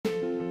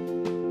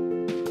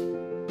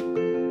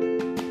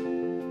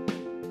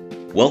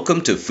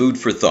Welcome to Food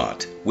for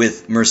Thought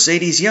with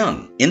Mercedes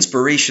Young,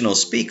 inspirational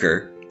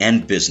speaker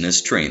and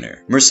business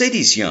trainer.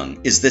 Mercedes Young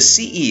is the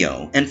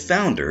CEO and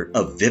founder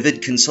of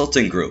Vivid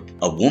Consulting Group,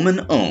 a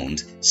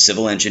woman-owned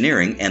civil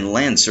engineering and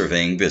land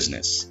surveying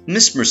business.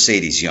 Miss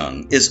Mercedes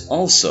Young is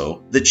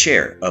also the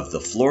chair of the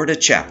Florida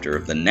chapter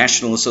of the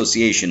National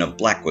Association of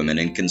Black Women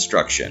in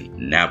Construction,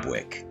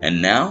 NABWIC.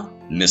 And now,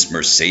 Miss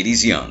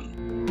Mercedes Young.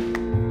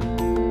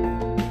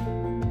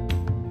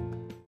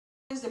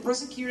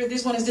 Prosecutor,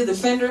 this one is the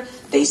defender.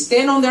 They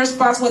stand on their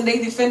spots when they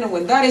defend them.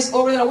 When that is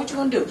over there, what you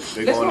gonna do?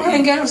 Let's go ahead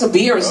and get us a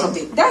beer or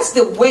something. That's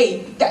the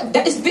way.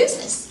 That is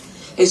business.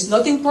 It's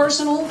nothing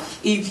personal.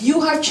 If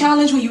you have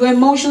challenge with your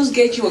emotions,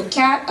 get you a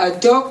cat, a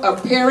dog, a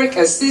parrot,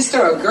 a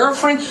sister, a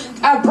girlfriend,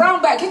 a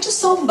brown bag. Get you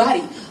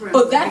somebody.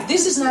 But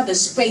this is not the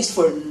space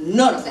for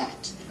none of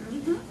that.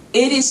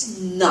 It is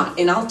not.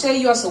 And I'll tell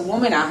you, as a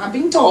woman, I have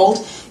been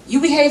told,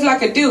 you behave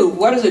like a dude.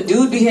 What does a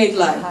dude behave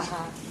like?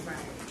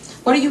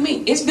 What do you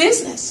mean? It's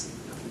business.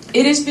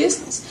 It is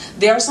business.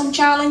 There are some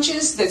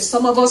challenges that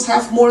some of us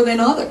have more than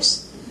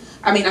others.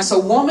 I mean, as a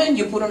woman,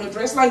 you put on a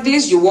dress like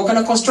this, you walk on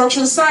a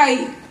construction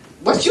site,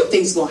 what you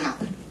think is going to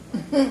happen?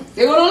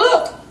 They're going to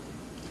look.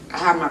 I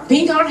have my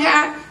pink hard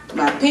hat,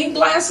 my pink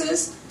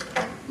glasses,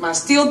 my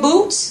steel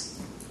boots,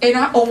 and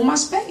I own my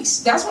space.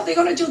 That's what they're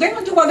going to do. They're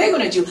going to do what they're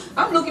going to do.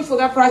 I'm looking for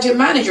that project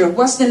manager.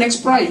 What's the next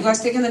project? You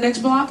guys taking the next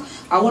block?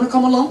 I want to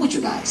come along with you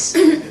guys.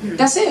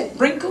 That's it.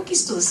 Bring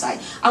cookies to the site.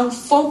 I'm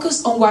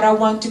focused on what I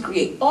want to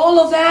create. All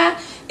of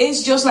that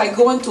is just like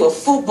going to a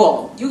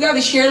football. You got the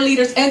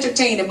cheerleaders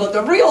entertaining, but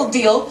the real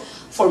deal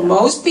for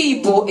most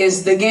people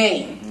is the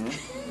game.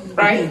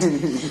 Right?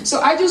 So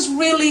I just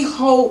really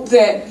hope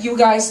that you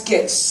guys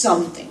get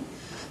something.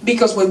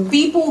 Because when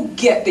people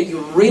get that you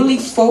really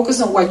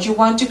focus on what you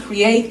want to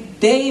create,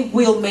 they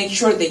will make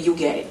sure that you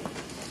get it.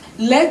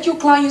 Let your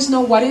clients know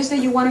what is that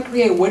you want to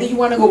create. Where do you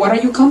want to go? What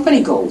are your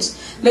company goals?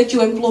 Let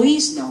your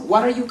employees know.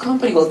 What are your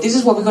company goals? This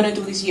is what we're going to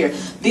do this year.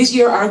 This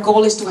year, our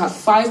goal is to have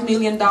 $5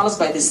 million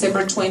by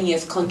December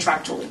 20th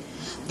contractually.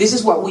 This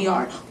is what we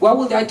are. What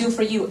will I do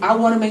for you? I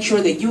want to make sure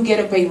that you get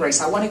a pay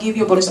raise. I want to give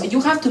you a bonus. You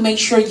have to make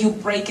sure you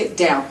break it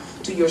down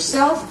to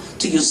yourself,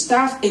 to your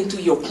staff, and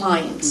to your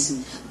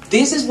clients.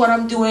 This is what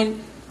I'm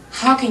doing.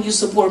 How can you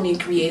support me in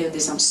creating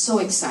this? I'm so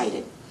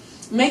excited.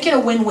 Make it a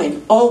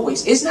win-win,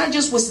 always. It's not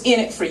just what's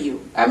in it for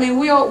you. I mean,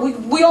 we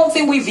all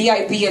think we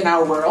VIP in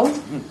our world,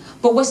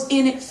 but what's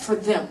in it for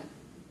them?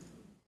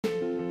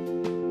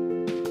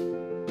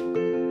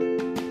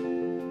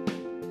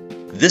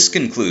 This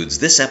concludes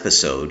this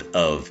episode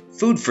of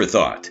Food for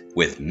Thought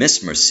with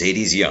Miss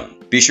Mercedes Young.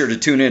 Be sure to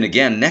tune in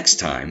again next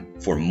time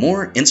for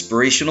more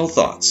inspirational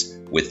thoughts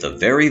with the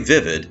very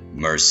vivid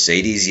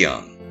Mercedes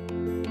Young.